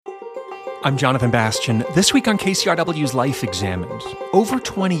I'm Jonathan Bastian. This week on KCRW's Life Examined. Over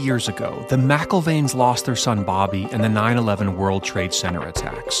 20 years ago, the McIlvaines lost their son Bobby in the 9/11 World Trade Center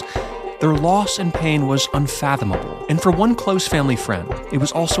attacks. Their loss and pain was unfathomable, and for one close family friend, it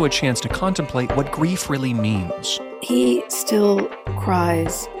was also a chance to contemplate what grief really means. He still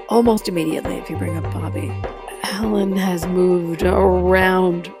cries almost immediately if you bring up Bobby. Helen has moved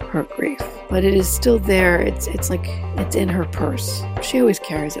around her grief, but it is still there. It's like it's in her purse. She always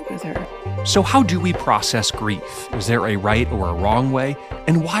carries it with her. So how do we process grief? Is there a right or a wrong way?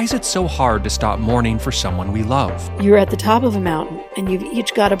 And why is it so hard to stop mourning for someone we love? You're at the top of a mountain, and you've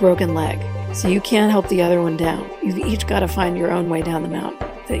each got a broken leg, so you can't help the other one down. You've each got to find your own way down the mountain.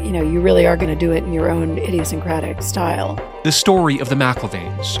 That, you really are going to do it in your own idiosyncratic style. The story of the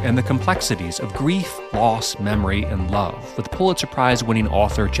McIlvaines and the complexities of grief, loss, memory, and love with Pulitzer Prize-winning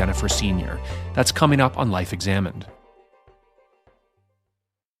author Jennifer Senior. That's coming up on Life Examined.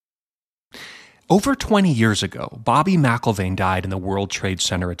 Over 20 years ago, Bobby McIlvaine died in the World Trade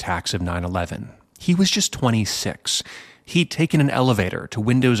Center attacks of 9/11. He was just 26. He'd taken an elevator to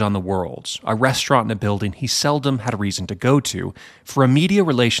Windows on the World, a restaurant in a building he seldom had a reason to go to, for a media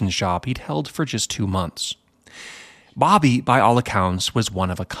relations job he'd held for just 2 months. Bobby, by all accounts, was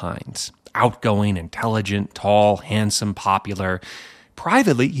one of a kind. Outgoing, intelligent, tall, handsome, popular.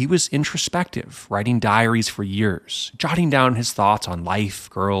 Privately, he was introspective, writing diaries for years, jotting down his thoughts on life,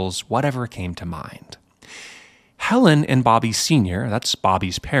 girls, whatever came to mind. Helen and Bobby Sr., that's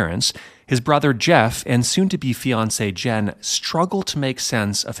Bobby's parents, his brother Jeff, and soon-to-be fiancée Jen struggled to make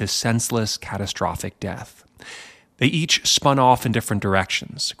sense of his senseless, catastrophic death. They each spun off in different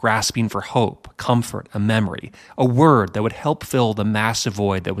directions, grasping for hope, comfort, a memory, a word that would help fill the massive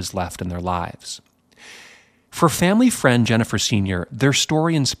void that was left in their lives. For family friend Jennifer Senior, their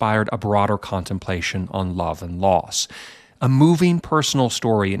story inspired a broader contemplation on love and loss, a moving personal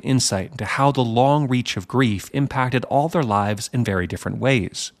story and insight into how the long reach of grief impacted all their lives in very different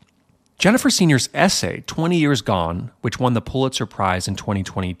ways. Jennifer Senior's essay, 20 Years Gone, which won the Pulitzer Prize in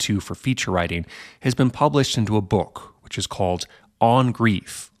 2022 for feature writing, has been published into a book, which is called On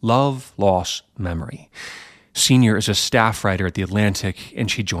Grief, Love, Loss, Memory. Senior is a staff writer at The Atlantic, and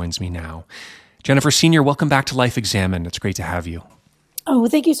she joins me now. Jennifer Senior, welcome back to Life Examined. It's great to have you. Oh,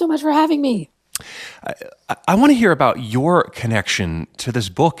 thank you so much for having me. I want to hear about your connection to this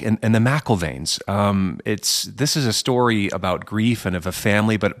book and the McIlvaines. This is a story about grief and of a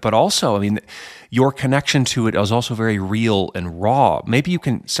family, but also, I mean, your connection to it is also very real and raw. Maybe you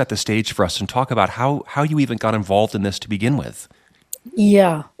can set the stage for us and talk about how you even got involved in this to begin with.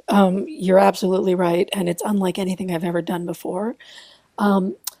 Yeah, you're absolutely right, and it's unlike anything I've ever done before.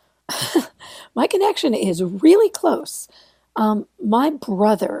 My connection is really close. My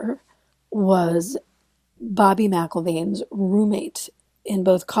brother was Bobby McIlvaine's roommate in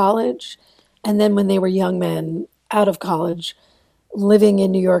both college and then when they were young men out of college, living in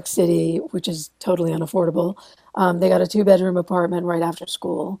New York City, which is totally unaffordable. They got a 2-bedroom apartment right after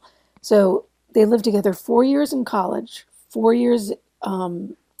school. So they lived together 4 years in college, 4 years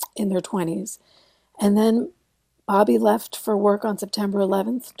in their 20s. And then Bobby left for work on September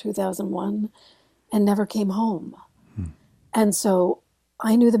 11th, 2001, and never came home. And so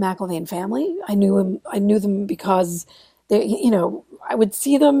I knew the McIlvaine family. I knew them because they, I would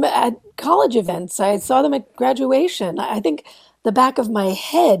see them at college events. I saw them at graduation. I think the back of my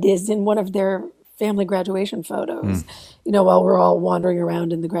head is in one of their family graduation photos, while we're all wandering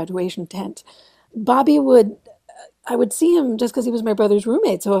around in the graduation tent. I would see him just because he was my brother's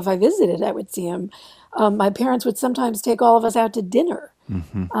roommate. So if I visited, I would see him. My parents would sometimes take all of us out to dinner.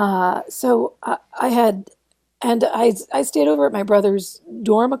 So I stayed over at my brother's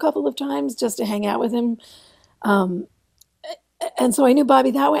dorm a couple of times just to hang out with him. And so I knew Bobby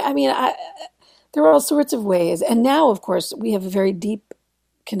that way. I mean, there were all sorts of ways. And now, of course, we have a very deep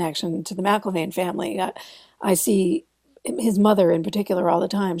connection to the McIlvaine family. I see his mother in particular all the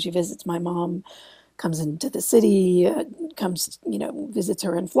time. She visits my mom, comes into the city, visits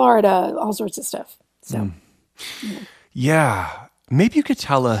her in Florida, all sorts of stuff. So, Yeah. Maybe you could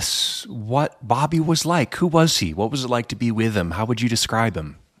tell us what Bobby was like. Who was he? What was it like to be with him? How would you describe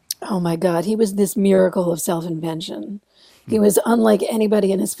him? Oh my God, he was this miracle of self-invention. He was unlike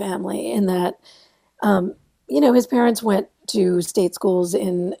anybody in his family in that, his parents went to state schools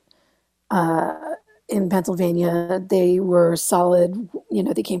in Pennsylvania. They were solid,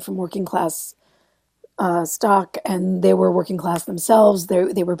 they came from working class stock, and they were working class themselves.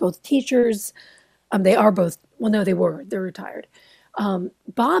 They were both teachers. They are both, they're retired.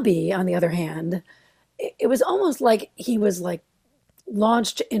 Bobby, on the other hand, it was almost like he was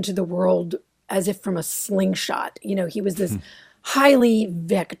launched into the world as if from a slingshot. He was this highly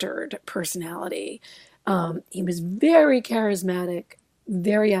vectored personality. He was very charismatic,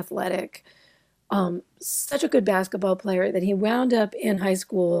 very athletic, such a good basketball player that he wound up in high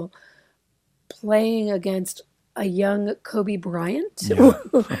school playing against a young Kobe Bryant, Yeah.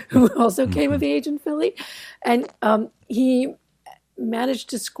 who also came of Mhm. age in Philly. And he managed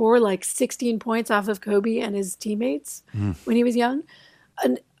to score like 16 points off of Kobe and his teammates Mm. when he was young.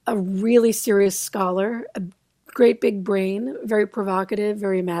 A really serious scholar, a great big brain, very provocative,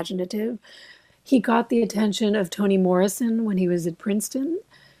 very imaginative. He got the attention of Toni Morrison when he was at Princeton.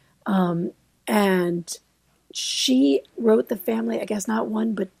 And she wrote the family, I guess not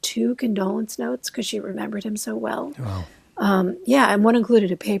one, but two condolence notes because she remembered him so well. Wow. Yeah, and one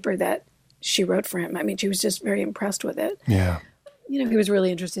included a paper that she wrote for him. I mean, she was just very impressed with it. Yeah. You know, he was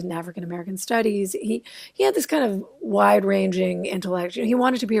really interested in African American studies. He had this kind of wide ranging intellect. You know, he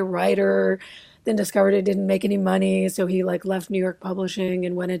wanted to be a writer, then discovered it didn't make any money, so he like left New York publishing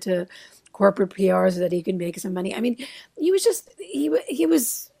and went into corporate PR so that he could make some money. I mean, he was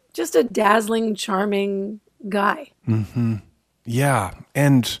just a dazzling, charming guy. Hmm. Yeah.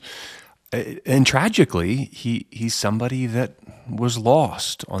 And tragically, he's somebody that was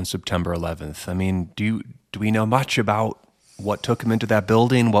lost on September 11th. I mean, do we know much about what took him into that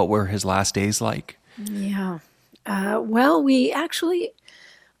building? What were his last days like? Yeah. Well, we actually,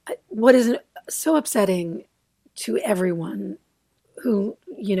 what is so upsetting to everyone who,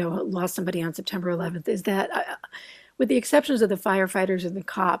 you know, lost somebody on September 11th is that, with the exceptions of the firefighters and the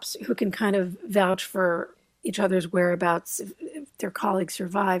cops who can kind of vouch for each other's whereabouts if their colleagues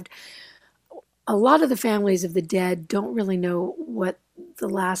survived, a lot of the families of the dead don't really know what the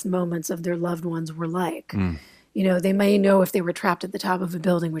last moments of their loved ones were like. Mm. You know, they may know if they were trapped at the top of a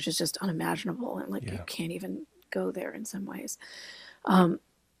building, which is just unimaginable, and like you Yeah. can't even go there in some ways.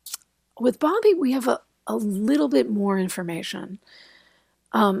 With Bobby, we have a little bit more information.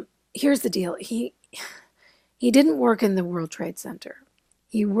 Here's the deal: he didn't work in the World Trade Center.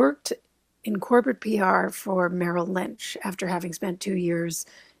 He worked in corporate PR for Merrill Lynch after having spent 2 years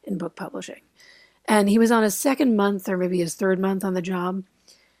in book publishing. And he was on his second month or maybe his third month on the job.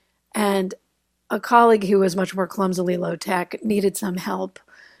 And a colleague who was much more clumsily low tech needed some help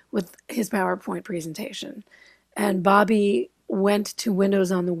with his PowerPoint presentation. And Bobby went to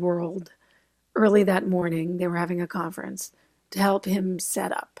Windows on the World early that morning. They were having a conference to help him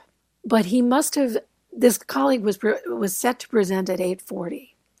set up. But he must have, this colleague was set to present at 8:40.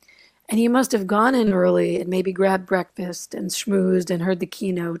 And he must have gone in early and maybe grabbed breakfast and schmoozed and heard the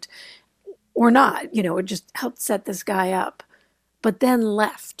keynote, or not, you know, it just helped set this guy up, but then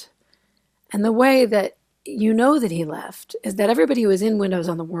left. And the way that you know that he left is that everybody who was in Windows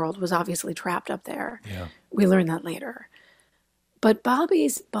on the World was obviously trapped up there. Yeah. We learned that later. But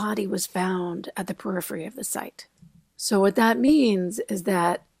Bobby's body was found at the periphery of the site. So what that means is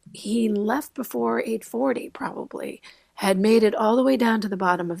that he left before 8:40 probably, had made it all the way down to the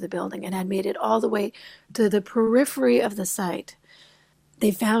bottom of the building and had made it all the way to the periphery of the site. They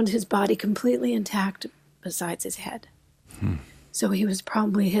found his body completely intact besides his head. So he was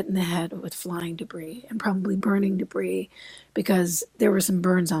probably hit in the head with flying debris and probably burning debris because there were some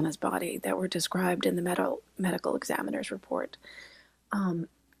burns on his body that were described in the medical examiner's report.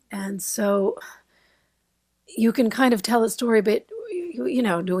 And so you can kind of tell a story, but, you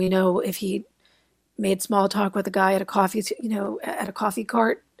know, do we know if he made small talk with a guy at a coffee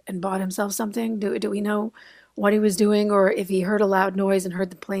cart and bought himself something? Do we know what he was doing, or if he heard a loud noise and heard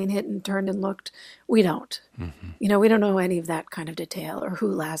the plane hit and turned and looked? We don't. Mm-hmm. You know, we don't know any of that kind of detail, or who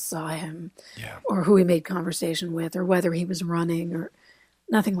last saw him, Yeah. or who he made conversation with, or whether he was running, or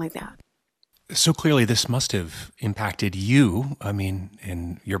nothing like that. So clearly this must have impacted you, I mean,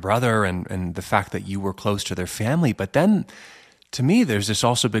 and your brother and the fact that you were close to their family. But then, to me, there's this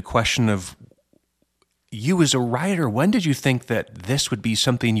also big question of you as a writer. When did you think that this would be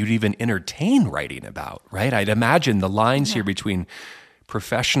something you'd even entertain writing about, right? I'd imagine the lines here between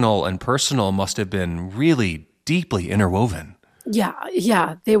professional and personal must have been really deeply interwoven.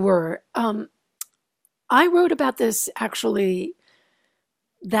 Yeah, they were. I wrote about this actually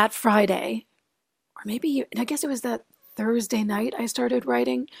that Friday, or maybe, I guess it was that Thursday night I started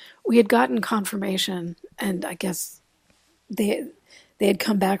writing. We had gotten confirmation, and I guess they had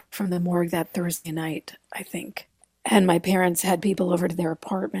come back from the morgue that Thursday night, I think. And my parents had people over to their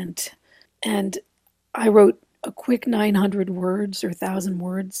apartment. And I wrote a quick 900 words or 1,000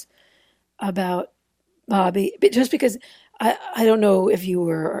 words about Bobby, but just because I don't know if you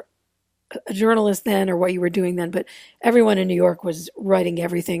were a journalist then or what you were doing then, but everyone in New York was writing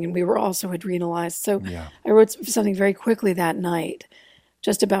everything, and we were also adrenalized. So Yeah. I wrote something very quickly that night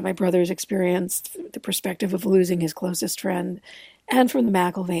just about my brother's experience, the perspective of losing his closest friend, and from the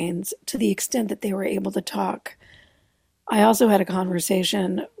McIlvaines, to the extent that they were able to talk. I also had a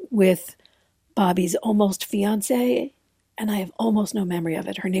conversation with Bobby's almost fiance, and I have almost no memory of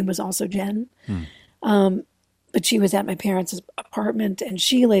it. Her name was also Jen. But she was at my parents' apartment, and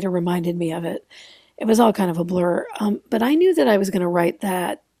she later reminded me of it. It was all kind of a blur. But I knew that I was going to write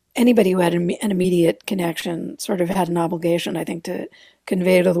that. Anybody who had an immediate connection sort of had an obligation, I think, to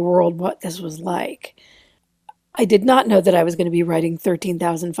convey to the world what this was like. I did not know that I was going to be writing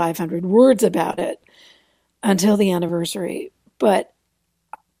 13,500 words about it until the anniversary. But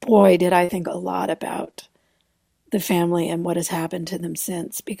boy, did I think a lot about the family and what has happened to them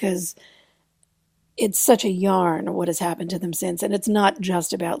since, because it's such a yarn what has happened to them since. And it's not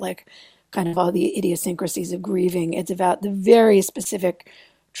just about like kind of all the idiosyncrasies of grieving. It's about the very specific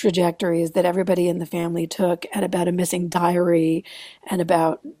trajectories that everybody in the family took, and about a missing diary, and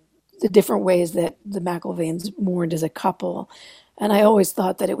about the different ways that the McIlvaines mourned as a couple. And I always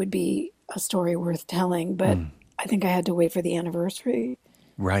thought that it would be a story worth telling, but I think I had to wait for the anniversary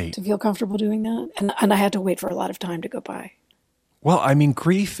to feel comfortable doing that. And I had to wait for a lot of time to go by. Well, I mean,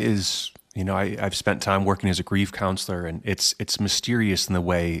 grief is, I've spent time working as a grief counselor, and it's mysterious in the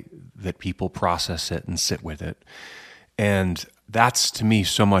way that people process it and sit with it. And that's, to me,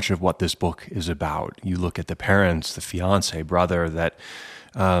 so much of what this book is about. You look at the parents, the fiance, brother, that,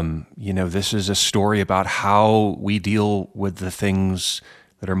 this is a story about how we deal with the things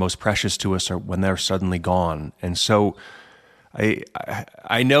that are most precious to us when they're suddenly gone. And so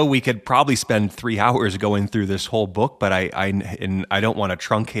I know we could probably spend 3 hours going through this whole book, but I don't want to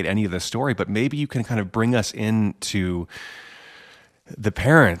truncate any of the story, but maybe you can kind of bring us into the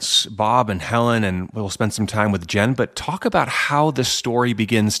parents, Bob and Helen, and we'll spend some time with Jen, but talk about how the story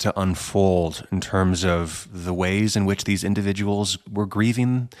begins to unfold in terms of the ways in which these individuals were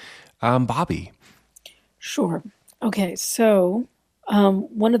grieving Bobby. Sure. Okay, so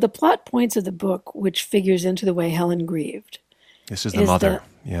one of the plot points of the book, which figures into the way Helen grieved. This is the mother,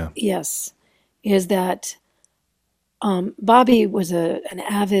 yeah. Yes, is that Bobby was an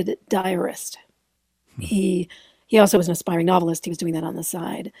avid diarist. He also was an aspiring novelist. He was doing that on the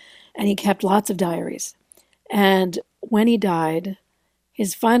side. And he kept lots of diaries. And when he died,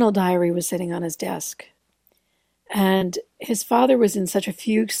 his final diary was sitting on his desk. And his father was in such a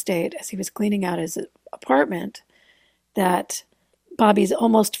fugue state as he was cleaning out his apartment that Bobby's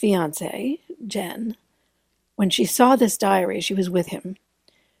almost fiance, Jen, when she saw this diary, she was with him.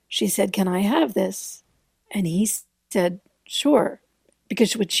 She said, "Can I have this?" And he said, "Sure."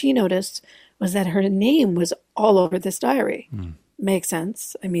 Because what she noticed was that her name was all over this diary. Makes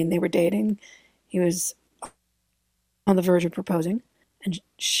sense. I mean, they were dating. He was on the verge of proposing, and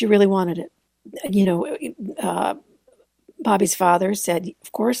she really wanted it. Bobby's father said,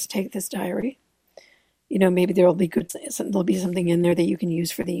 "Of course, take this diary. Maybe there'll be something in there that you can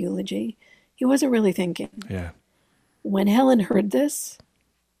use for the eulogy." He wasn't really thinking. Yeah. When Helen heard this,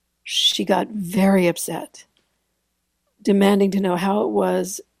 she got very upset, demanding to know how it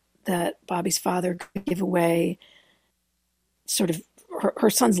was that Bobby's father could give away sort of her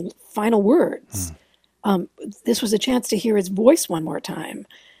son's final words. This was a chance to hear his voice one more time,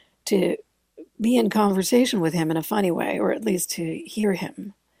 to be in conversation with him in a funny way, or at least to hear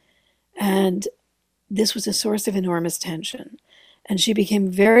him. And this was a source of enormous tension. And she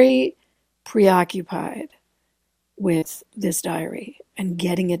became very preoccupied with this diary and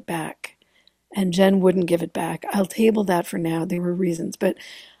getting it back. And Jen wouldn't give it back. I'll table that for now. There were reasons. But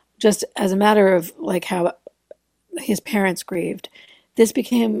just as a matter of like how his parents grieved, this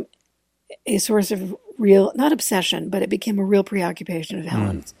became a source of real, not obsession, but it became a real preoccupation of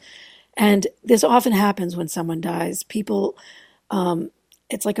Helen's. And this often happens when someone dies. People,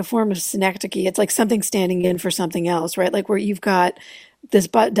 it's like a form of synecdoche. It's like something standing in for something else, right? Like where you've got this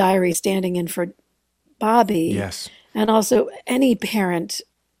diary standing in for Bobby. Yes. And also any parent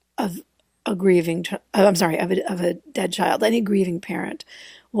of a grieving, of a dead child, any grieving parent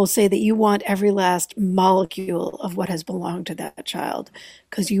will say that you want every last molecule of what has belonged to that child,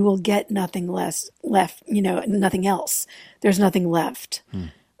 because you will get nothing left, nothing else. There's nothing left.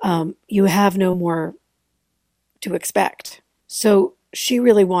 You have no more to expect. So she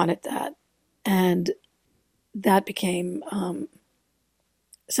really wanted that. And that became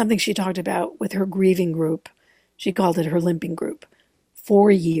something she talked about with her grieving group. She called it her limping group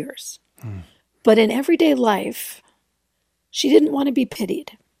for years. But in everyday life, she didn't want to be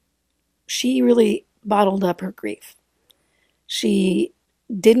pitied. She really bottled up her grief. She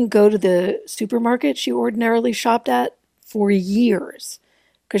didn't go to the supermarket she ordinarily shopped at for years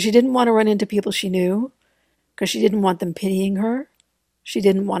because she didn't want to run into people she knew, because she didn't want them pitying her. She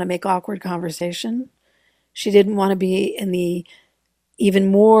didn't want to make awkward conversation. She didn't want to be in the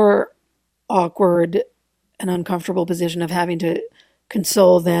even more awkward and uncomfortable position of having to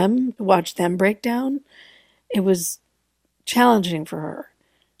console them, watch them break down. It was challenging for her.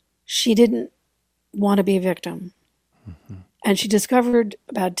 She didn't want to be a victim. And she discovered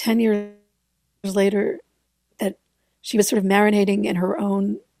about 10 years later that she was sort of marinating in her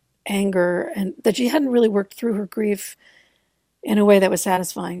own anger and that she hadn't really worked through her grief in a way that was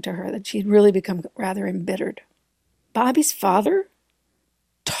satisfying to her, that she'd really become rather embittered. Bobby's father,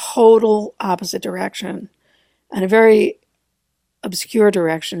 total opposite direction, and a very obscure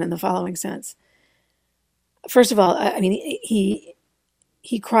direction in the following sense. First of all, I mean,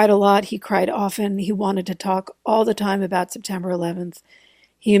 he cried a lot. He cried often. He wanted to talk all the time about September 11th.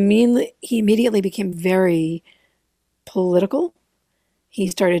 He immediately became very political. He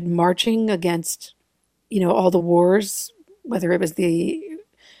started marching against, all the wars, whether it was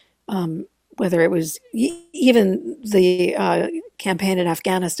even the campaign in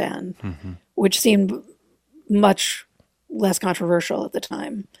Afghanistan, which seemed much less controversial at the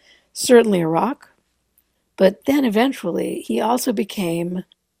time. Certainly Iraq. But then eventually he also became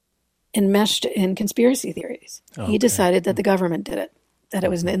enmeshed in conspiracy theories. Okay. He decided that the government did it, that it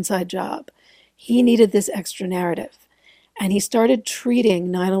was an inside job. He needed this extra narrative. And he started treating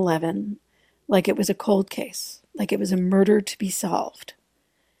 9/11 like it was a cold case, like it was a murder to be solved.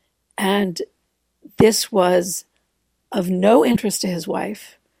 And this was of no interest to his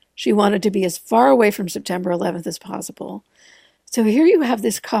wife. She wanted to be as far away from September 11th as possible. So here you have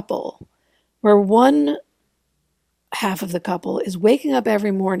this couple where one half of the couple is waking up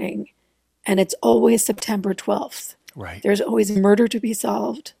every morning and it's always September 12th. Right. There's always a murder to be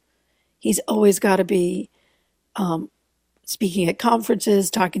solved. He's always got to be speaking at conferences,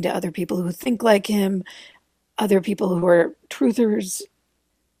 talking to other people who think like him, other people who are truthers.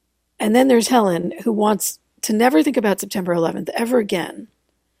 And then there's Helen, who wants to never think about September 11th ever again,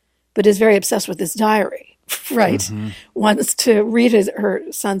 but is very obsessed with this diary, right? Wants to read her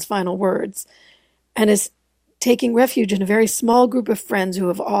son's final words and is taking refuge in a very small group of friends who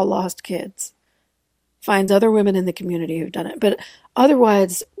have all lost kids, finds other women in the community who've done it, but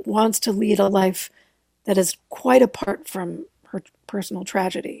otherwise wants to lead a life that is quite apart from her personal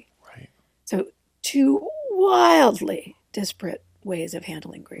tragedy. Right. So two wildly disparate ways of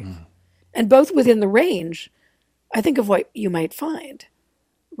handling grief. And both within the range, I think, of what you might find,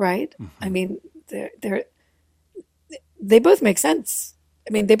 right? I mean, they both make sense.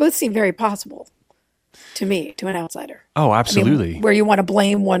 I mean, they both seem very possible to me, to an outsider. Oh, absolutely. I mean, where you want to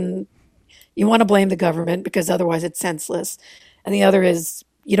blame one, you want to blame the government because otherwise it's senseless. And the other is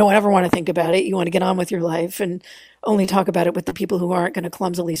you don't ever want to think about it. You want to get on with your life and only talk about it with the people who aren't going to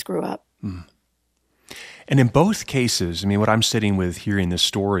clumsily screw up. And in both cases, I mean, what I'm sitting with hearing this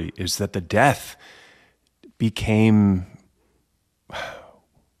story is that the death became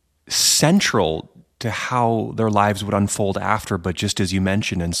central to how their lives would unfold after, but just as you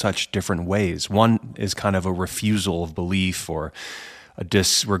mentioned, in such different ways. One is kind of a refusal of belief or a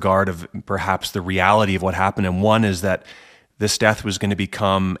disregard of perhaps the reality of what happened. And one is that this death was going to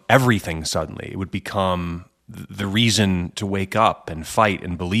become everything suddenly. It would become the reason to wake up and fight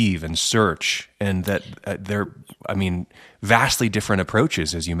and believe and search. And that vastly different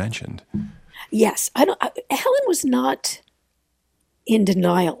approaches, as you mentioned. Yes. Helen was not in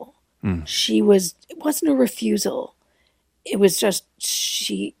denial. It wasn't a refusal. It was just,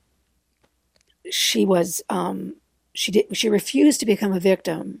 she refused to become a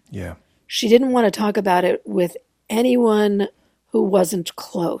victim. Yeah. She didn't want to talk about it with anyone who wasn't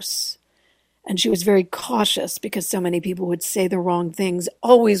close. And she was very cautious because so many people would say the wrong things,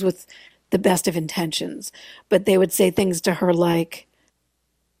 always with the best of intentions. But they would say things to her like,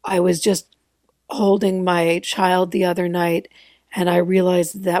 I was just holding my child the other night and I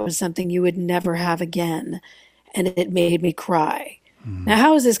realized that was something you would never have again. And it made me cry. Now,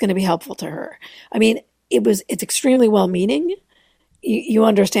 how is this going to be helpful to her? I mean, it's extremely well-meaning. You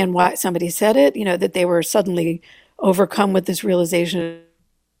understand why somebody said it, that they were suddenly overcome with this realization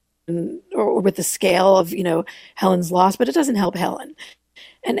or with the scale of, Helen's loss, but it doesn't help Helen.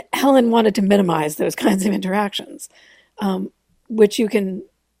 And Helen wanted to minimize those kinds of interactions, which you can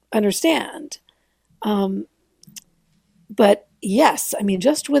understand. But yes, I mean,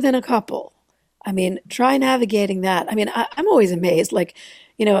 just within a couple, try navigating that. I'm always amazed. Like,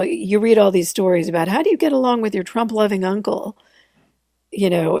 you read all these stories about how do you get along with your Trump-loving uncle,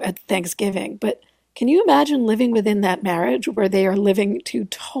 at Thanksgiving. But can you imagine living within that marriage where they are living two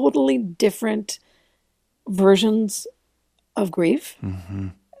totally different versions of grief?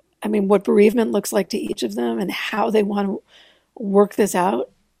 What bereavement looks like to each of them and how they want to work this out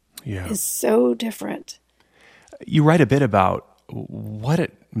Yeah. is so different. You write a bit about what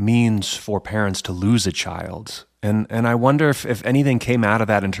it means for parents to lose a child. And I wonder if anything came out of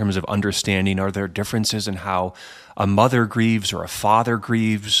that in terms of understanding. Are there differences in how a mother grieves or a father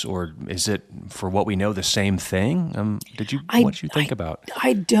grieves, or is it, for what we know, the same thing? What did you think about?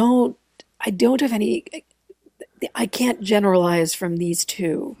 I don't have any, I can't generalize from these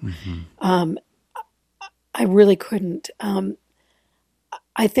two. I really couldn't.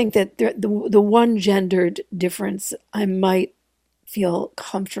 I think that the one gendered difference I might feel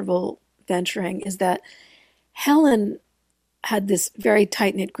comfortable venturing is that Helen had this very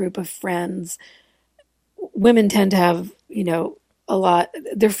tight knit group of friends. Women tend to have, a lot,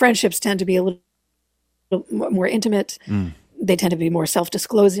 their friendships tend to be a little more intimate. They tend to be more self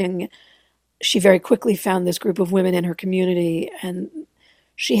disclosing. She very quickly found this group of women in her community, and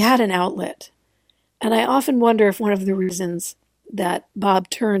she had an outlet. And I often wonder if one of the reasons that Bob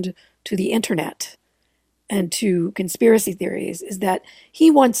turned to the internet and to conspiracy theories is that he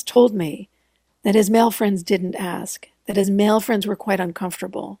once told me that his male friends didn't ask, that his male friends were quite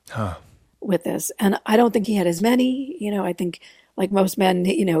uncomfortable with this. And I don't think he had as many. I think, like most men,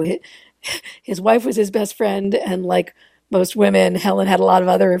 his wife was his best friend, and like most women, Helen had a lot of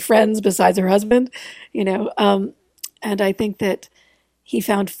other friends besides her husband, and I think that he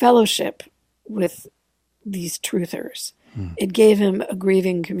found fellowship with these truthers. It gave him a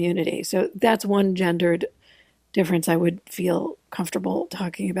grieving community. So that's one gendered difference I would feel comfortable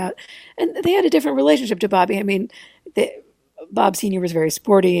talking about. And they had a different relationship to Bobby. I mean, Bob Sr. was very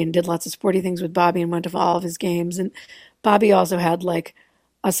sporty and did lots of sporty things with Bobby and went to all of his games. And Bobby also had like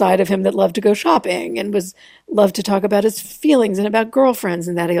a side of him that loved to go shopping and loved to talk about his feelings and about girlfriends,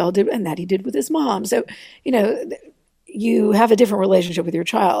 and that he did with his mom. So, you have a different relationship with your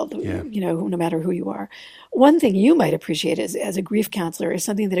child, no matter who you are. One thing you might appreciate as a grief counselor is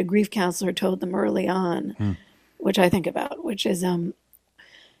something that a grief counselor told them early on, which I think about, which is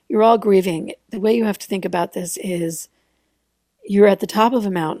you're all grieving. The way you have to think about this is you're at the top of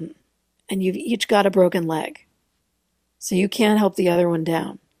a mountain and you've each got a broken leg. So you can't help the other one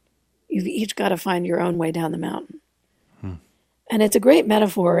down. You've each got to find your own way down the mountain. And it's a great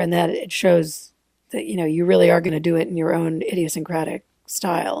metaphor in that it shows that, you really are going to do it in your own idiosyncratic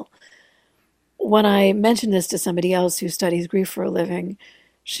style. When I mentioned this to somebody else who studies grief for a living,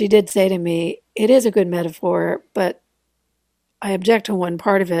 she did say to me, it is a good metaphor, but I object to one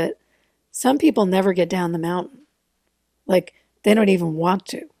part of it. Some people never get down the mountain. Like, they don't even want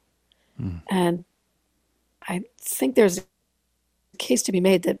to. And I think there's a case to be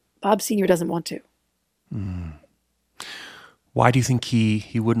made that Bob Sr. doesn't want to. Why do you think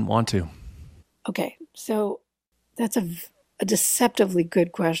he wouldn't want to? Okay, so that's a deceptively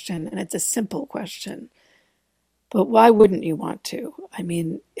good question, and it's a simple question. But why wouldn't you want to? I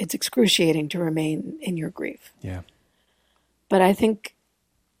mean, it's excruciating to remain in your grief. Yeah. But I think,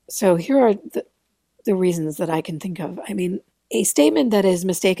 so here are the reasons that I can think of. I mean, a statement that is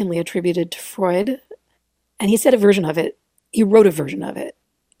mistakenly attributed to Freud, and he said a version of it, he wrote a version of it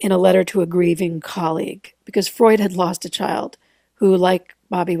in a letter to a grieving colleague, because Freud had lost a child who, like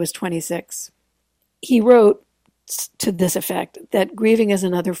Bobby, was 26. He wrote to this effect, that grieving is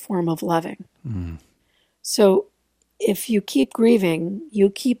another form of loving. So if you keep grieving, you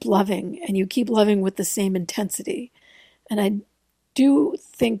keep loving, and you keep loving with the same intensity. And I do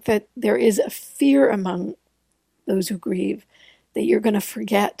think that there is a fear among those who grieve that you're going to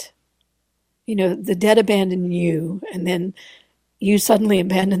forget. The dead abandon you, and then you suddenly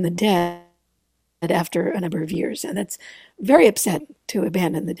abandon the dead after a number of years. And that's very upsetting, to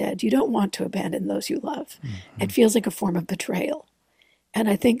abandon the dead. You don't want to abandon those you love. It feels like a form of betrayal. And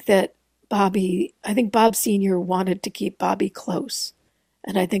I think that Bob Sr. wanted to keep Bobby close.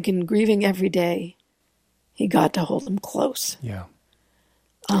 And I think in grieving every day, he got to hold him close. Yeah.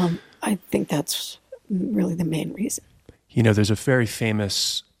 I think that's really the main reason. There's a very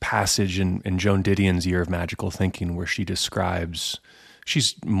famous passage in Joan Didion's Year of Magical Thinking where she describes,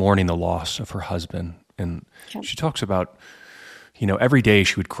 she's mourning the loss of her husband. And she talks about, every day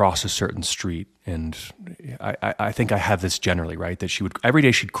she would cross a certain street. And I think I have this generally, right? That every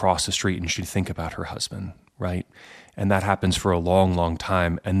day she'd cross the street and she'd think about her husband, right? And that happens for a long, long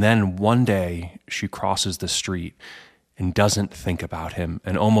time. And then one day she crosses the street and doesn't think about him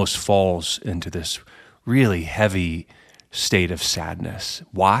and almost falls into this really heavy state of sadness.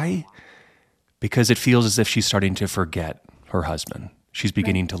 Why? Because it feels as if she's starting to forget her husband. She's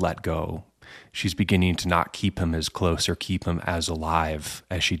beginning to let go. She's beginning to not keep him as close or keep him as alive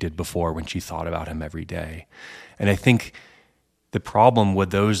as she did before when she thought about him every day. And I think the problem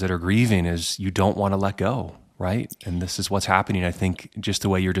with those that are grieving is you don't want to let go, right? And this is what's happening, I think, just the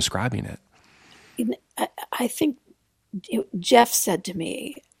way you're describing it. I think Jeff said to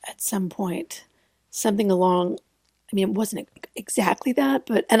me at some point something along, I mean, it wasn't exactly that,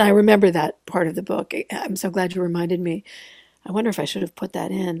 but, and I remember that part of the book. I'm so glad you reminded me. I wonder if I should have put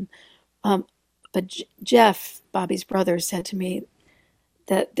that in. Um, but Jeff, Bobby's brother, said to me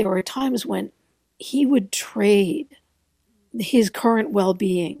that there were times when he would trade his current well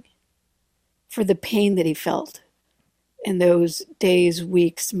being for the pain that he felt in those days,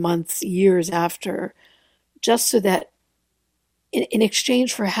 weeks, months, years after, just so that in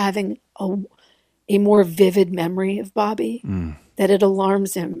exchange for having a more vivid memory of Bobby, that it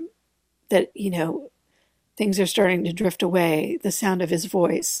alarms him that, things are starting to drift away, the sound of his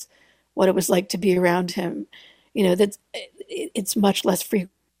voice, what it was like to be around him. That it's much less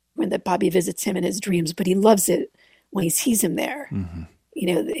frequent that Bobby visits him in his dreams, but he loves it when he sees him there. Mm-hmm.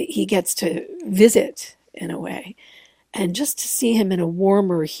 He gets to visit in a way. And just to see him in a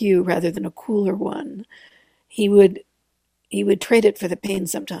warmer hue rather than a cooler one, he would trade it for the pain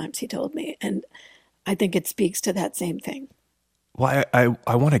sometimes, he told me. And I think it speaks to that same thing. Well,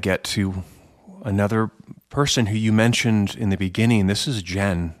 I want to get to another person who you mentioned in the beginning. This is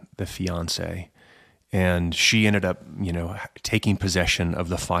Jen, the fiance. And she ended up, taking possession of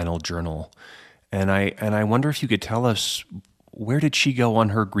the final journal. And I wonder if you could tell us, where did she go on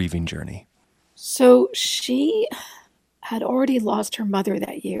her grieving journey? So she had already lost her mother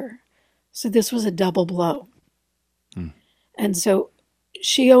that year. So this was a double blow. And so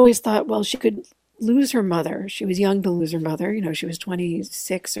she always thought, well, she could lose her mother. She was young to lose her mother. She was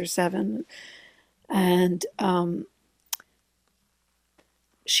 26 or 7. And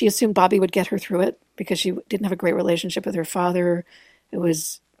she assumed Bobby would get her through it because she didn't have a great relationship with her father. It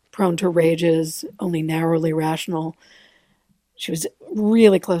was prone to rages, only narrowly rational. She was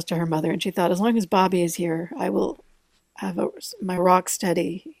really close to her mother, and she thought, as long as Bobby is here, I will have my rock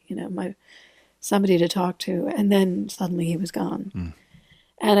steady, my somebody to talk to. And then suddenly he was gone.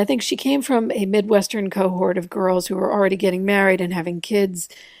 And I think she came from a Midwestern cohort of girls who were already getting married and having kids.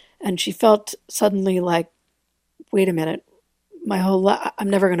 And she felt suddenly like, wait a minute, my whole life, I'm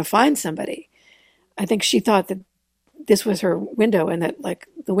never going to find somebody. I think she thought that this was her window and that like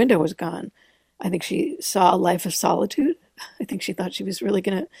the window was gone. I think she saw a life of solitude. I think she thought she was really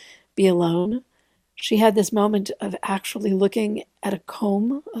going to be alone. She had this moment of actually looking at a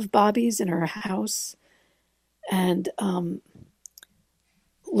comb of Bobby's in her house and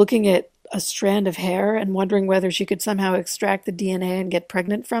looking at a strand of hair and wondering whether she could somehow extract the DNA and get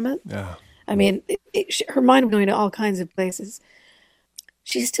pregnant from it. Yeah. I mean, her mind was going to all kinds of places.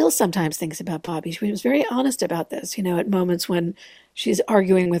 She still sometimes thinks about Bobby. She was very honest about this. At moments when she's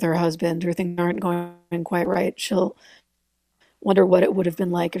arguing with her husband or things aren't going quite right, she'll wonder what it would have been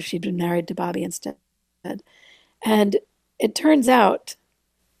like if she'd been married to Bobby instead. And it turns out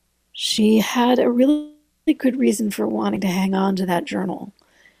she had a really good reason for wanting to hang on to that journal.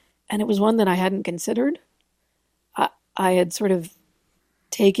 And it was one that I hadn't considered. I had sort of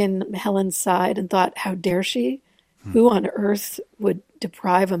taken Helen's side and thought, how dare she? Who on earth would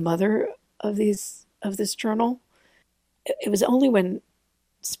deprive a mother of this journal? It was only when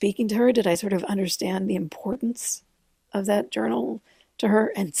speaking to her did I sort of understand the importance of that journal to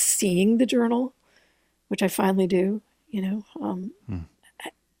her and seeing the journal, which I finally do, and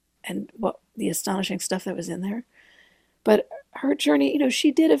what the astonishing stuff that was in there. But her journey,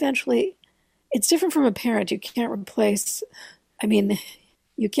 she did eventually, it's different from a parent. You can't replace,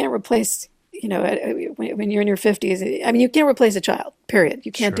 you can't replace, when you're in your 50s, you can't replace a child, period.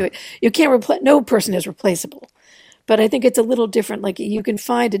 You can't do it. You can't replace, no person is replaceable. But I think it's a little different. Like you can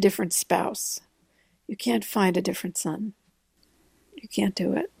find a different spouse. You can't find a different son. You can't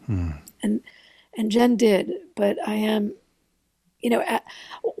do it. And Jen did, but I am,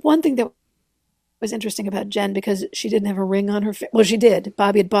 one thing that was interesting about Jen, because she didn't have a ring on her finger. Well, she did.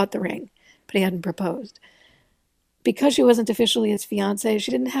 Bobby had bought the ring, but he hadn't proposed. Because she wasn't officially his fiance,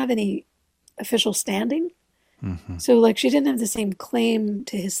 she didn't have any official standing. So, she didn't have the same claim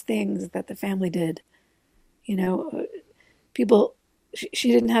to his things that the family did. She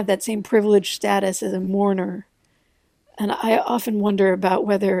didn't have that same privileged status as a mourner. And I often wonder about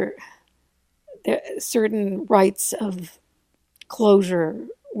whether certain rights of closure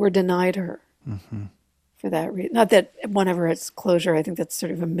were denied her for that reason. Not that one ever has closure. I think that's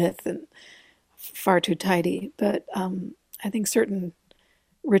sort of a myth and far too tidy. But I think certain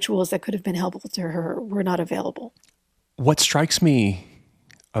rituals that could have been helpful to her were not available. What strikes me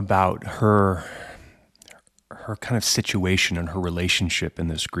about her kind of situation and her relationship in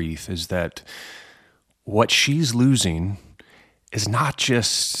this grief is that what she's losing is not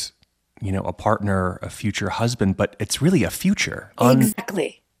just a partner, a future husband, but it's really a future.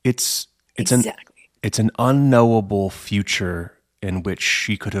 Exactly. It's Exactly. it's an unknowable future in which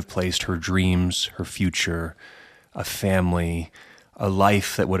she could have placed her dreams, her future, a family, a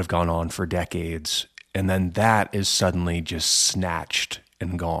life that would have gone on for decades. And then that is suddenly just snatched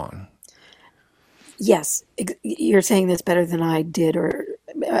and gone. Yes, you're saying this better than I did, or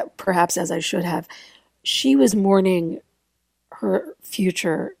perhaps as I should have. She was mourning her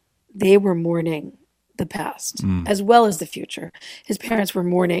future. They were mourning the past as well as the future. His parents were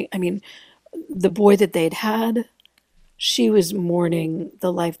mourning. I mean, the boy that they'd had, she was mourning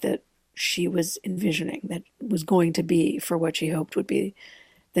the life that she was envisioning that was going to be for what she hoped would be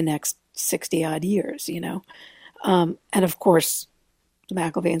the next 60 odd years, And of course, the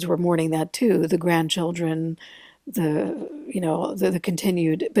McIlvaines were mourning that too, the grandchildren, the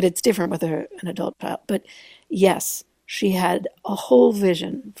continued, but it's different with an adult child. But yes, she had a whole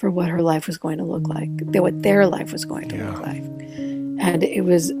vision for what her life was going to look like, what their life was going to look like. And it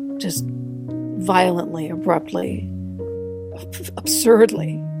was just violently, abruptly,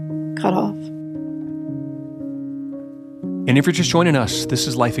 absurdly cut off. And if you're just joining us, this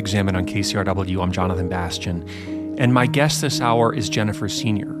is Life Examined on KCRW. I'm Jonathan Bastian. And my guest this hour is Jennifer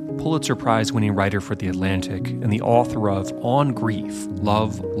Senior, Pulitzer Prize-winning writer for The Atlantic and the author of On Grief,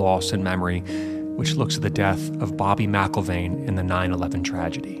 Love, Loss, and Memory, which looks at the death of Bobby McIlvaine in the 9/11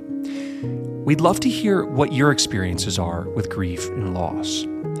 tragedy. We'd love to hear what your experiences are with grief and loss.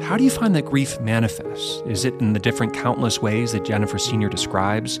 How do you find that grief manifests? Is it in the different countless ways that Jennifer Senior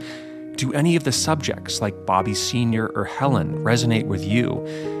describes? Do any of the subjects, like Bobby Sr. or Helen, resonate with you?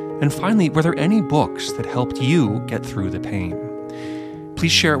 And finally, were there any books that helped you get through the pain?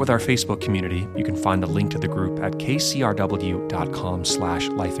 Please share it with our Facebook community. You can find a link to the group at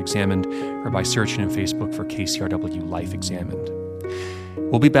kcrw.com/lifeexamined or by searching in Facebook for KCRW Life Examined.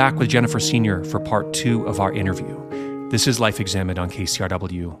 We'll be back with Jennifer Senior for part 2 of our interview. This is Life Examined on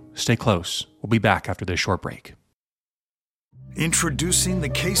KCRW. Stay close. We'll be back after this short break. Introducing the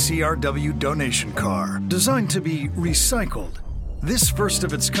KCRW donation car, designed to be recycled. This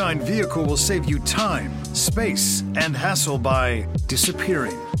first-of-its-kind vehicle will save you time, space, and hassle by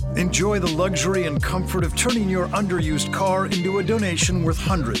disappearing. Enjoy the luxury and comfort of turning your underused car into a donation worth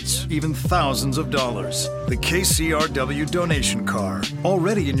hundreds, even thousands of dollars. The KCRW donation car,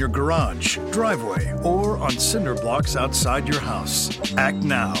 already in your garage, driveway, or on cinder blocks outside your house. Act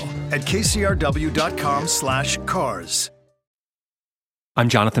now at kcrw.com/cars. I'm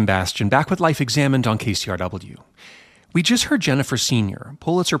Jonathan Bastian, back with Life Examined on KCRW. We just heard Jennifer Senior,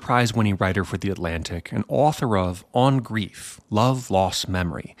 Pulitzer Prize-winning writer for The Atlantic and author of On Grief, Love, Loss,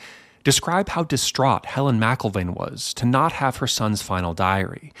 Memory, describe how distraught Helen McIlvaine was to not have her son's final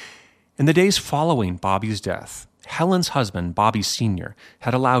diary. In the days following Bobby's death, Helen's husband, Bobby Sr.,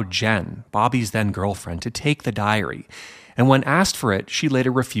 had allowed Jen, Bobby's then-girlfriend, to take the diary, and when asked for it, she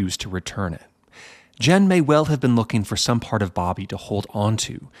later refused to return it. Jen may well have been looking for some part of Bobby to hold on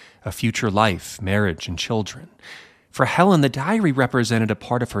to, a future life, marriage, and children. For Helen, the diary represented a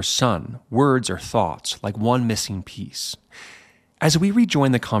part of her son, words or thoughts, like one missing piece. As we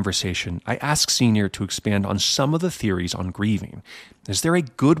rejoin the conversation, I ask Senior to expand on some of the theories on grieving. Is there a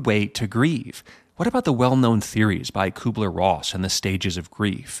good way to grieve? What about the well-known theories by Kubler-Ross and the stages of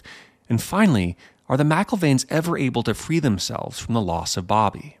grief? And finally, are the McIlvaines ever able to free themselves from the loss of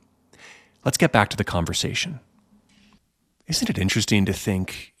Bobby? Let's get back to the conversation. Isn't it interesting to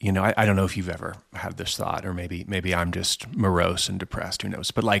think, I don't know if you've ever had this thought, or maybe I'm just morose and depressed, who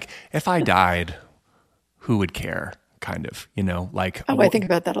knows? But like, if I died, who would care, kind of, I think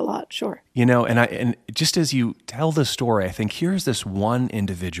about that a lot, sure. And just as you tell the story, I think here's this one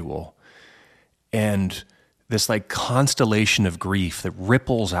individual and this like constellation of grief that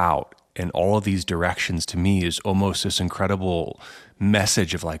ripples out in all of these directions. To me is almost this incredible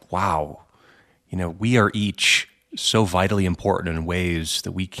message of like, wow, we are each so vitally important in ways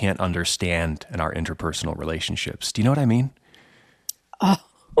that we can't understand in our interpersonal relationships. Do you know what I mean? Oh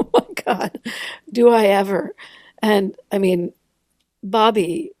my God, do I ever? And I mean,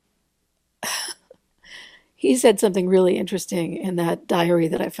 Bobby, he said something really interesting in that diary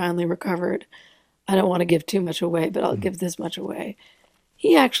that I finally recovered. I don't want to give too much away, but I'll give this much away.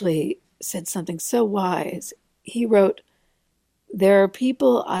 He actually said something so wise. He wrote, "There are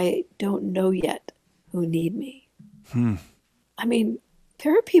people I don't know yet who need me." I mean,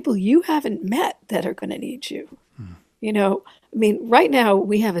 there are people you haven't met that are going to need you. Right now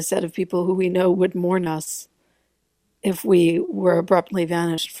we have a set of people who we know would mourn us if we were abruptly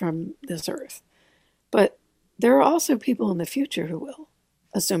vanished from this earth. But there are also people in the future who will,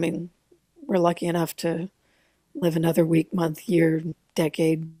 assuming we're lucky enough to live another week, month, year,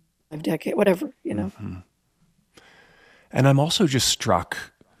 decade, decades, whatever, And I'm also just struck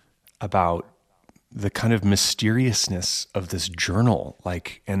about the kind of mysteriousness of this journal.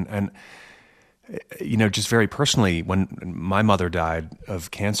 Like, and just very personally, when my mother died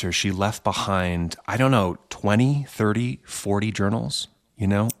of cancer, she left behind, I don't know, 20, 30, 40 journals,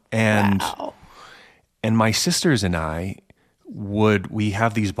 and Wow. and my sisters and we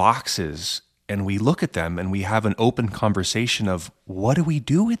have these boxes and we look at them and we have an open conversation of, what do we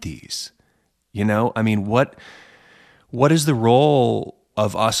do with these? I mean, what is the role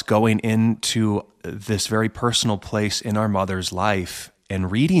of us going into this very personal place in our mother's life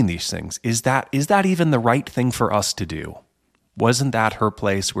and reading these things? Is that even the right thing for us to do? Wasn't that her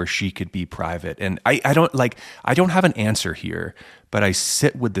place where she could be private? And I don't have an answer here, but I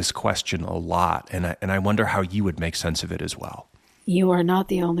sit with this question a lot, and I wonder how you would make sense of it as well. You are not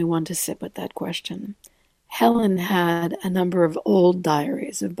the only one to sit with that question. Helen had a number of old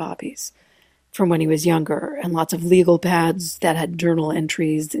diaries of Bobby's from when he was younger, and lots of legal pads that had journal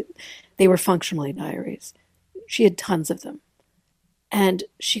entries. They were functionally diaries. She had tons of them. And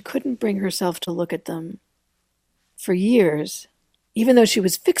she couldn't bring herself to look at them for years, even though she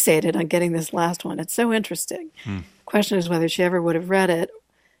was fixated on getting this last one. It's so interesting. The question is whether she ever would have read it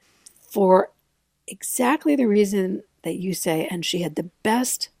for exactly the reason that you say, and she had the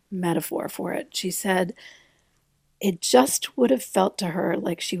best metaphor for it. She said, it just would have felt to her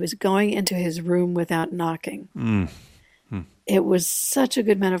like she was going into his room without knocking. It was such a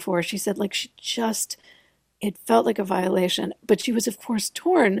good metaphor. She said, like, it felt like a violation. But she was, of course,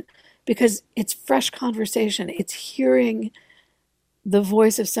 torn because it's fresh conversation. It's hearing the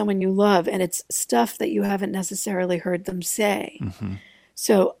voice of someone you love, and it's stuff that you haven't necessarily heard them say.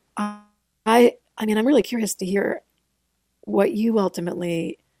 So I mean, I'm really curious to hear what you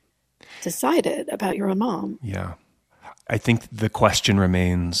ultimately decided about your own mom. Yeah. I think the question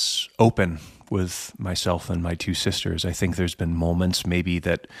remains open with myself and my two sisters. I think there's been moments maybe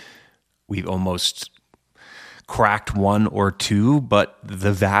that we've almost cracked one or two, but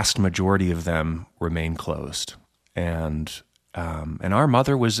the vast majority of them remain closed. And our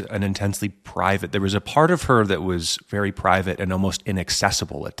mother was an intensely private. There was a part of her that was very private and almost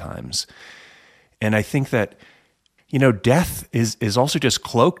inaccessible at times. And I think that, death is also just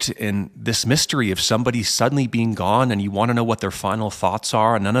cloaked in this mystery of somebody suddenly being gone, and you want to know what their final thoughts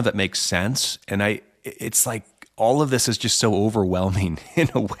are, and none of it makes sense. And it's like all of this is just so overwhelming in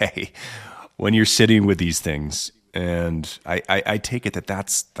a way when you're sitting with these things. And I take it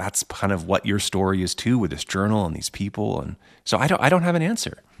that's kind of what your story is too, with this journal and these people. And so I don't have an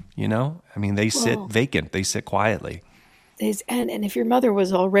answer. I mean, they sit vacant, they sit quietly. And if your mother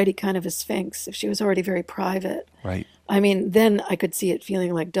was already kind of a sphinx, if she was already very private, right? I mean, then I could see it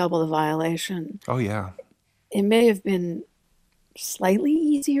feeling like double the violation. Oh yeah. It may have been slightly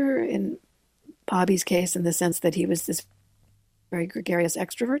easier in Bobby's case in the sense that he was this very gregarious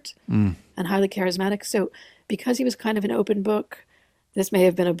extrovert and highly charismatic. So because he was kind of an open book, this may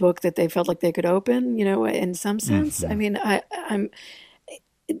have been a book that they felt like they could open, in some sense. I mean, I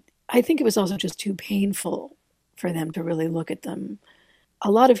think it was also just too painful for them to really look at them. A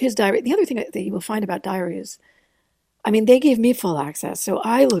lot of his diary, the other thing that you will find about diaries, I mean, they gave me full access. So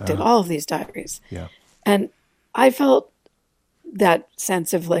I looked at all of these diaries. Yeah. And I felt that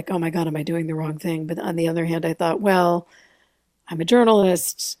sense of like, oh my God, am I doing the wrong thing? But on the other hand, I thought, well, I'm a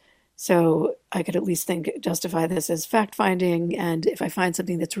journalist, so I could at least justify this as fact-finding. And if I find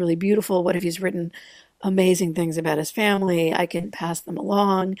something that's really beautiful, what if he's written amazing things about his family? I can pass them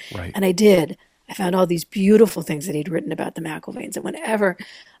along. Right. And I did. I found all these beautiful things that he'd written about the McIlvaines. And whenever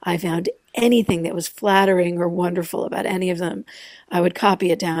I found anything that was flattering or wonderful about any of them, I would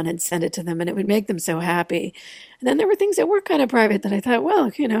copy it down and send it to them, and it would make them so happy. And then there were things that were kind of private that I thought, well,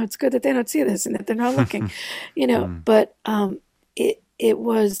 it's good that they don't see this and that they're not looking, But it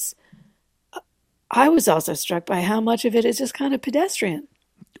was, I was also struck by how much of it is just kind of pedestrian.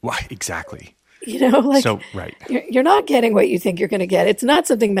 Why, exactly. So, right. You're not getting what you think you're going to get. It's not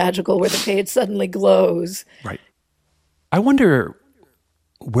something magical where the page suddenly glows. Right. I wonder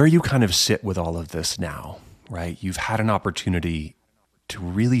where you kind of sit with all of this now, right? You've had an opportunity to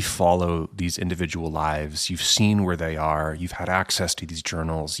really follow these individual lives. You've seen where they are. You've had access to these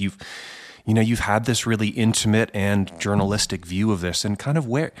journals. You've had this really intimate and journalistic view of this, and kind of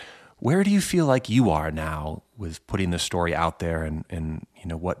where do you feel like you are now with putting this story out there and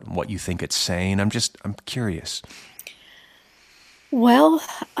what you think it's saying? I'm curious. Well,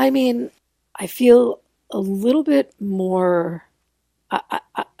 I mean, I feel a little bit more,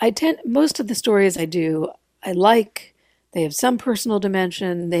 most of the stories I do, they have some personal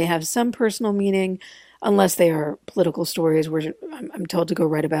dimension, they have some personal meaning, unless they are political stories where I'm told to go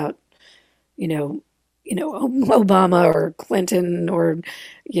write about you know, Obama or Clinton or,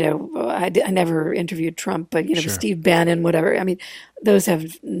 I never interviewed Trump, but, Sure. Steve Bannon, whatever. I mean, those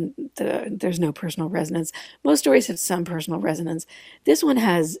have, there's no personal resonance. Most stories have some personal resonance. This one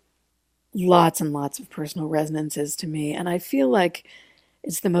has lots and lots of personal resonances to me. And I feel like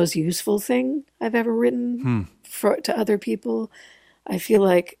it's the most useful thing I've ever written to other people. I feel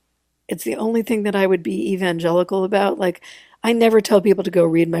like it's the only thing that I would be evangelical about. Like, I never tell people to go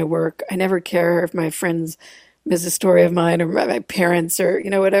read my work. I never care if my friends miss a story of mine or my parents or,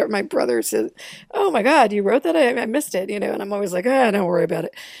 whatever. My brother says, "Oh my God, you wrote that? I missed it," and I'm always like, don't worry about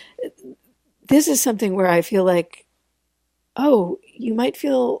it. This is something where I feel like, oh, you might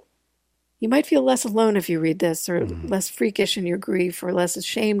feel less alone if you read this, or less freakish in your grief, or less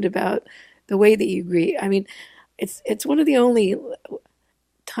ashamed about the way that you grieve. I mean, it's one of the only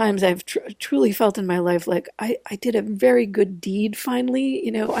times I've truly felt in my life like I did a very good deed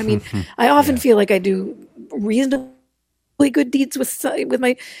finally. I mean, I often feel like I do reasonably good deeds with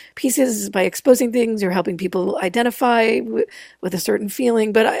my pieces by exposing things or helping people identify with a certain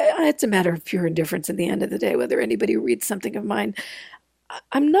feeling. But it's a matter of pure indifference at the end of the day, whether anybody reads something of mine.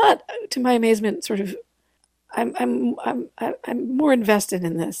 I'm not, to my amazement, sort of. I'm more invested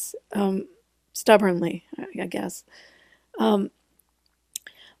in this, stubbornly, I guess.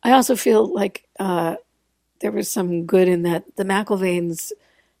 I also feel like there was some good in that the McIlvaines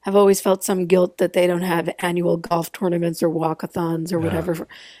have always felt some guilt that they don't have annual golf tournaments or walkathons or whatever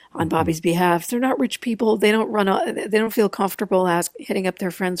on Bobby's behalf. They're not rich people. They don't they don't feel comfortable hitting up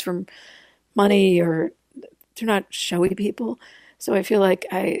their friends for money, or they're not showy people. So I feel like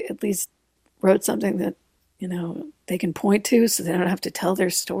I at least wrote something that, they can point to, so they don't have to tell their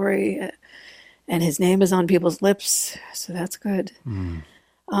story. And his name is on people's lips, so that's good.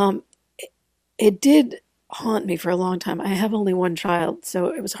 It did haunt me for a long time. I have only one child, so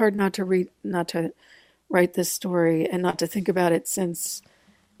it was hard not to write this story and not to think about it since,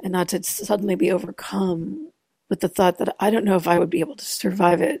 and not to suddenly be overcome with the thought that I don't know if I would be able to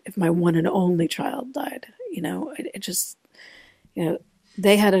survive it if my one and only child died. It just,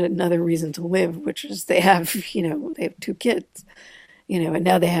 they had another reason to live, which is they have 2 kids, and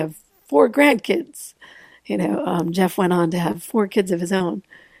now they have 4 grandkids. Jeff went on to have 4 kids of his own.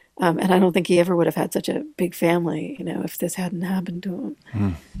 And I don't think he ever would have had such a big family, if this hadn't happened to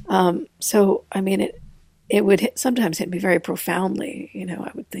him. So, I mean, it would sometimes hit me very profoundly.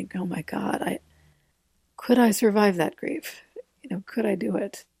 I would think, oh my God, could I survive that grief? Could I do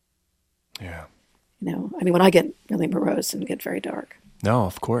it? Yeah. I mean, when I get really morose and get very dark. No,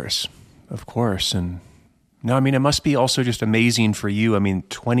 of course. And no, I mean, it must be also just amazing for you. I mean,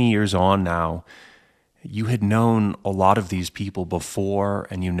 20 years on now, you had known a lot of these people before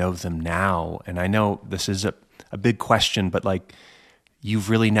and you know them now. And I know this is a big question, but like, you've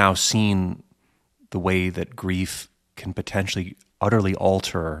really now seen the way that grief can potentially utterly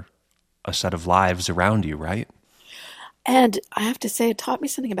alter a set of lives around you, right? And I have to say, it taught me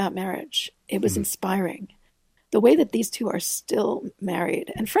something about marriage. It was inspiring. The way that these two are still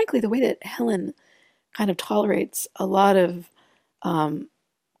married, and frankly, the way that Helen kind of tolerates a lot of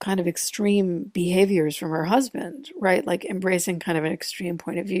kind of extreme behaviors from her husband, right? Like embracing kind of an extreme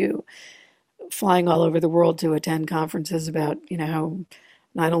point of view, flying all over the world to attend conferences about, how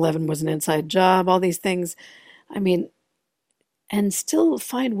 9/11 was an inside job, all these things. I mean, and still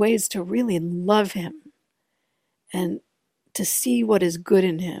find ways to really love him and to see what is good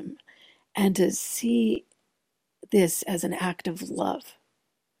in him and to see this as an act of love,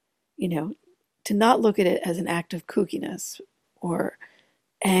 to not look at it as an act of kookiness or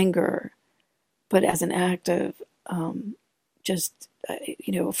anger, but as an act of just,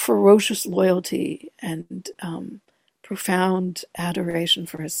 ferocious loyalty and profound adoration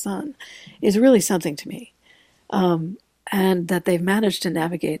for his son is really something to me. And that they've managed to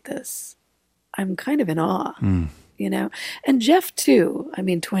navigate this. I'm kind of in awe, And Jeff, too, I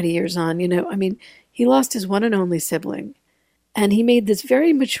mean, 20 years on, he lost his one and only sibling. And he made this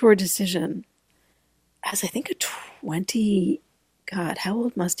very mature decision as I think a 20, God, how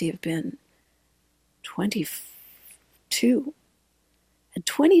old must he have been? 22. At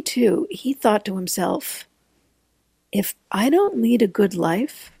 22, he thought to himself, if I don't lead a good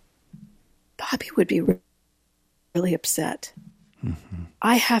life, Bobby would be really upset. Mm-hmm.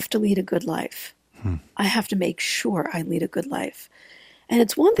 I have to lead a good life. I have to make sure I lead a good life. And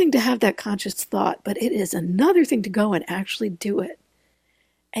it's one thing to have that conscious thought, but it is another thing to go and actually do it.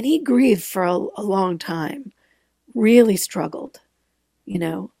 And he grieved for a long time, really struggled,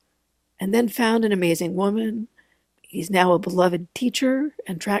 and then found an amazing woman. He's now a beloved teacher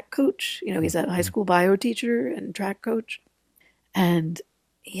and track coach. He's a high school bio teacher and track coach. And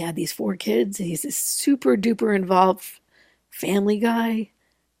he had these 4 kids. He's this super duper involved family guy.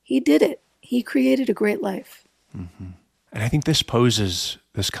 He did it. He created a great life. And I think this poses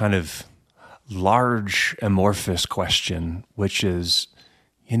this kind of large, amorphous question, which is,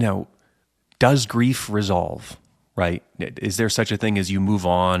 does grief resolve, right? Is there such a thing as you move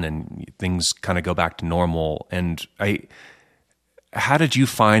on and things kind of go back to normal? And how did you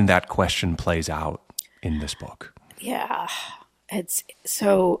find that question plays out in this book? Yeah.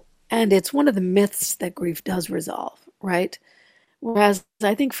 And it's one of the myths that grief does resolve, right? Whereas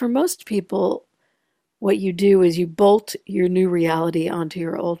I think for most people, what you do is you bolt your new reality onto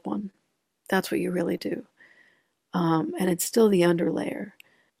your old one. That's what you really do. And it's still the underlayer.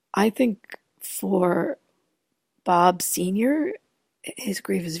 I think for Bob Sr., his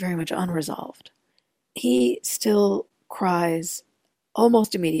grief is very much unresolved. He still cries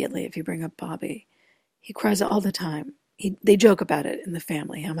almost immediately if you bring up Bobby. He cries all the time. They joke about it in the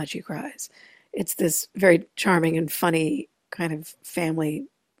family, how much he cries. It's this very charming and funny kind of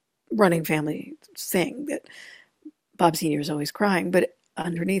running family thing that Bob Sr. is always crying, but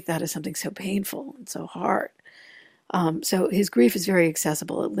underneath that is something so painful and so hard. So his grief is very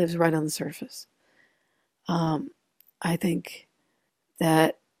accessible. It lives right on the surface. I think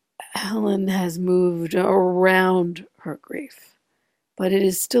that Helen has moved around her grief, but it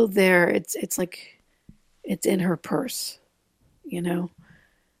is still there. It's like it's in her purse,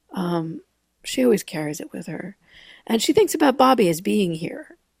 She always carries it with her. And she thinks about Bobby as being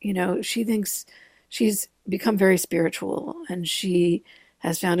here. She thinks she's become very spiritual, and she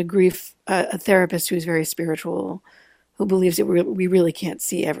has found a therapist who is very spiritual, who believes that we really can't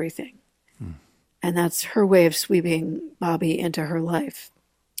see everything. And that's her way of sweeping Bobby into her life.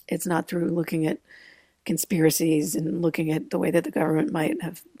 It's not through looking at conspiracies and looking at the way that the government might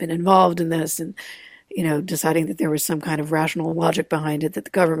have been involved in this and, deciding that there was some kind of rational logic behind it, that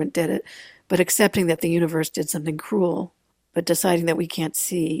the government did it, but accepting that the universe did something cruel, but deciding that we can't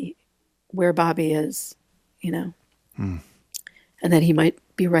see where Bobby is, and that he might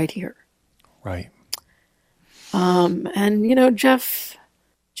be right here. Right. And,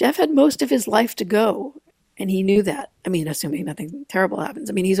 Jeff had most of his life to go, and he knew that. I mean, assuming nothing terrible happens.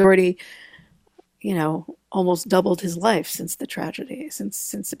 I mean, he's already, almost doubled his life since the tragedy, since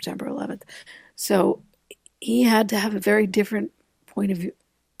September 11th. So he had to have a very different point of view,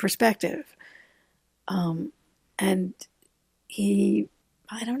 perspective. And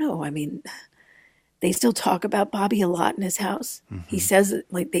I don't know. I mean, they still talk about Bobby a lot in his house. Mm-hmm. He says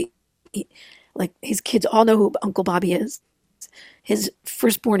like his kids all know who Uncle Bobby is. His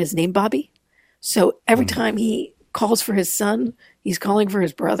firstborn is named Bobby. So every time he calls for his son, he's calling for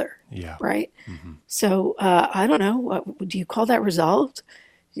his brother. Yeah. Right. Mm-hmm. So I don't know. Do you call that resolved?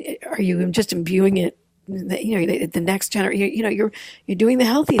 Are you just imbuing it? The next generation. You're doing the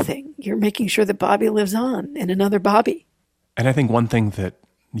healthy thing. You're making sure that Bobby lives on in another Bobby. And I think one thing that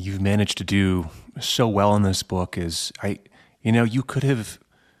you've managed to do so well in this book is you could have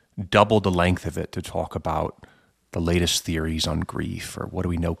doubled the length of it to talk about the latest theories on grief or what do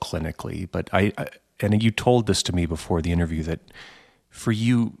we know clinically. But and you told this to me before the interview that for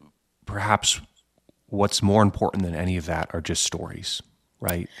you, perhaps what's more important than any of that are just stories,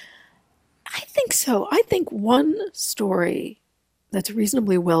 right? I think so. I think one story that's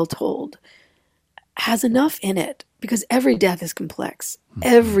reasonably well told has enough in it because every death is complex. Mm-hmm.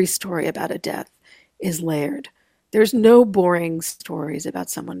 Every story about a death is layered. There's no boring stories about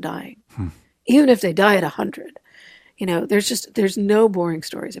someone dying, even if they die at 100. There's no boring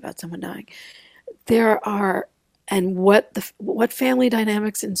stories about someone dying. There are, and what family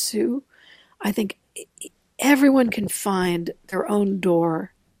dynamics ensue, I think everyone can find their own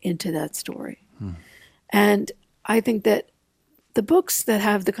door into that story. And I think that the books that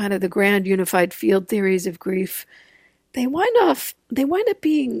have the kind of the grand unified field theories of grief, they wind up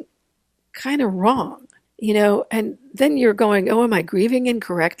being kind of wrong, and then you're going, oh, am I grieving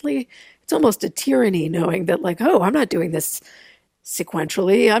incorrectly? It's almost a tyranny knowing that I'm not doing this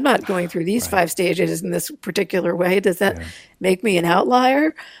sequentially. I'm not going through these 5 stages in this particular way. Does that make me an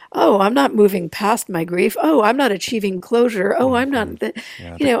outlier? Oh, I'm not moving past my grief. Oh, I'm not achieving closure. Oh, I'm not,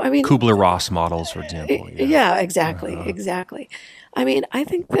 Kubler-Ross models, for example. Yeah, exactly. Exactly. I mean, I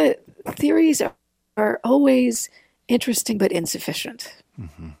think that theories are always interesting but insufficient.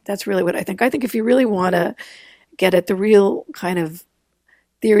 Mm-hmm. That's really what I think. I think if you really want to get at the real kind of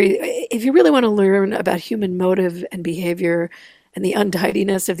theory, if you really want to learn about human motive and behavior and the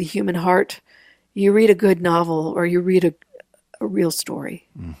untidiness of the human heart, you read a good novel or you read a real story.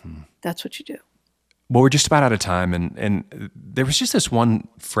 Mm-hmm. That's what you do. Well, we're just about out of time, and there was just this one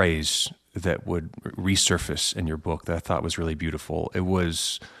phrase that would resurface in your book that I thought was really beautiful. It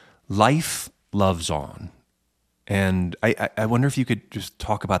was life loves on. And I wonder if you could just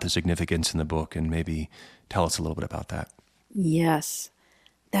talk about the significance in the book and maybe tell us a little bit about that. Yes.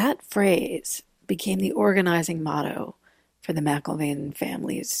 That phrase became the organizing motto for the McIlvaine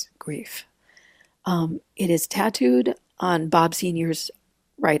family's grief. It is tattooed on Bob Sr.'s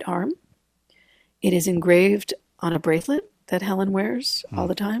right arm. It is engraved on a bracelet that Helen wears all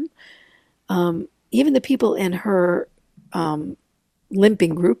the time. Even the people in her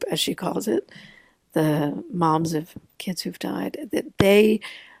limping group, as she calls it, the moms of kids who've died,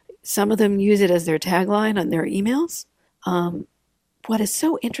 some of them use it as their tagline on their emails. What is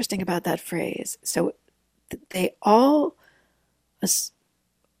so interesting about that phrase, so they all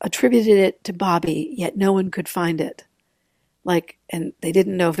attributed it to Bobby, yet no one could find it. And they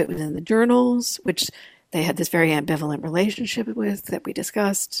didn't know if it was in the journals, which they had this very ambivalent relationship with that we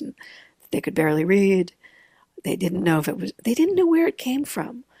discussed, and they could barely read. They didn't know they didn't know where it came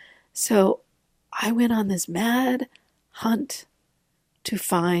from. So I went on this mad hunt to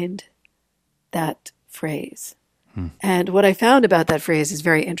find that phrase. And what I found about that phrase is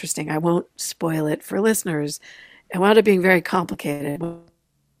very interesting. I won't spoil it for listeners. It wound up being very complicated,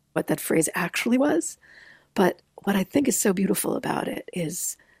 what that phrase actually was. But what I think is so beautiful about it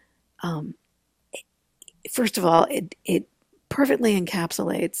is, first of all, it perfectly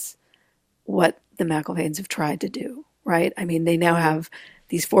encapsulates what the McIlvaines have tried to do, right? I mean, they now have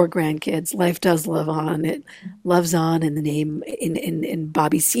these 4 grandkids. Life does live on. It loves on in the name, in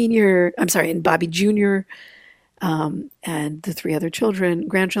Bobby Sr., in Bobby Jr., and the 3 other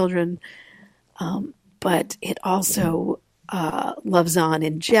grandchildren. But it also loves on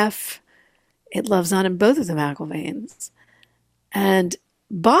in Jeff. It loves on in both of the McIlvaines. And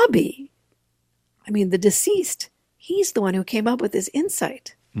Bobby, the deceased, he's the one who came up with this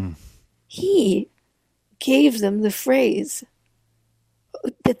insight. He gave them the phrase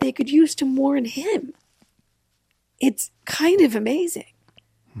that they could use to mourn him. It's kind of amazing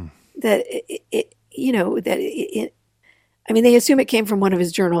that they assume it came from one of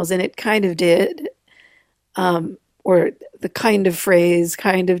his journals, and it kind of did, or the kind of phrase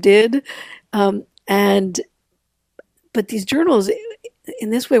kind of did. But these journals, in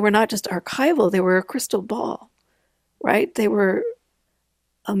this way, were not just archival, they were a crystal ball, right? They were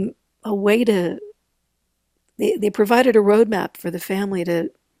a way they provided a roadmap for the family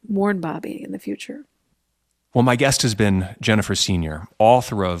to mourn Bobby in the future. Well, my guest has been Jennifer Senior,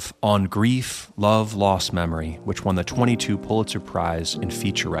 author of On Grief, Love, Loss, Memory, which won the 22 Pulitzer Prize in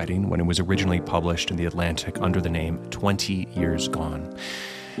feature writing when it was originally published in The Atlantic under the name 20 Years Gone.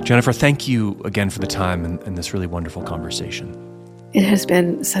 Jennifer, thank you again for the time and this really wonderful conversation. It has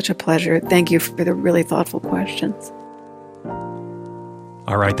been such a pleasure. Thank you for the really thoughtful questions.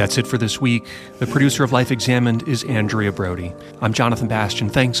 All right, that's it for this week. The producer of Life Examined is Andrea Brody. I'm Jonathan Bastian.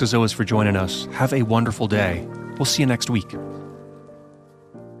 Thanks as always for joining us. Have a wonderful day. We'll see you next week.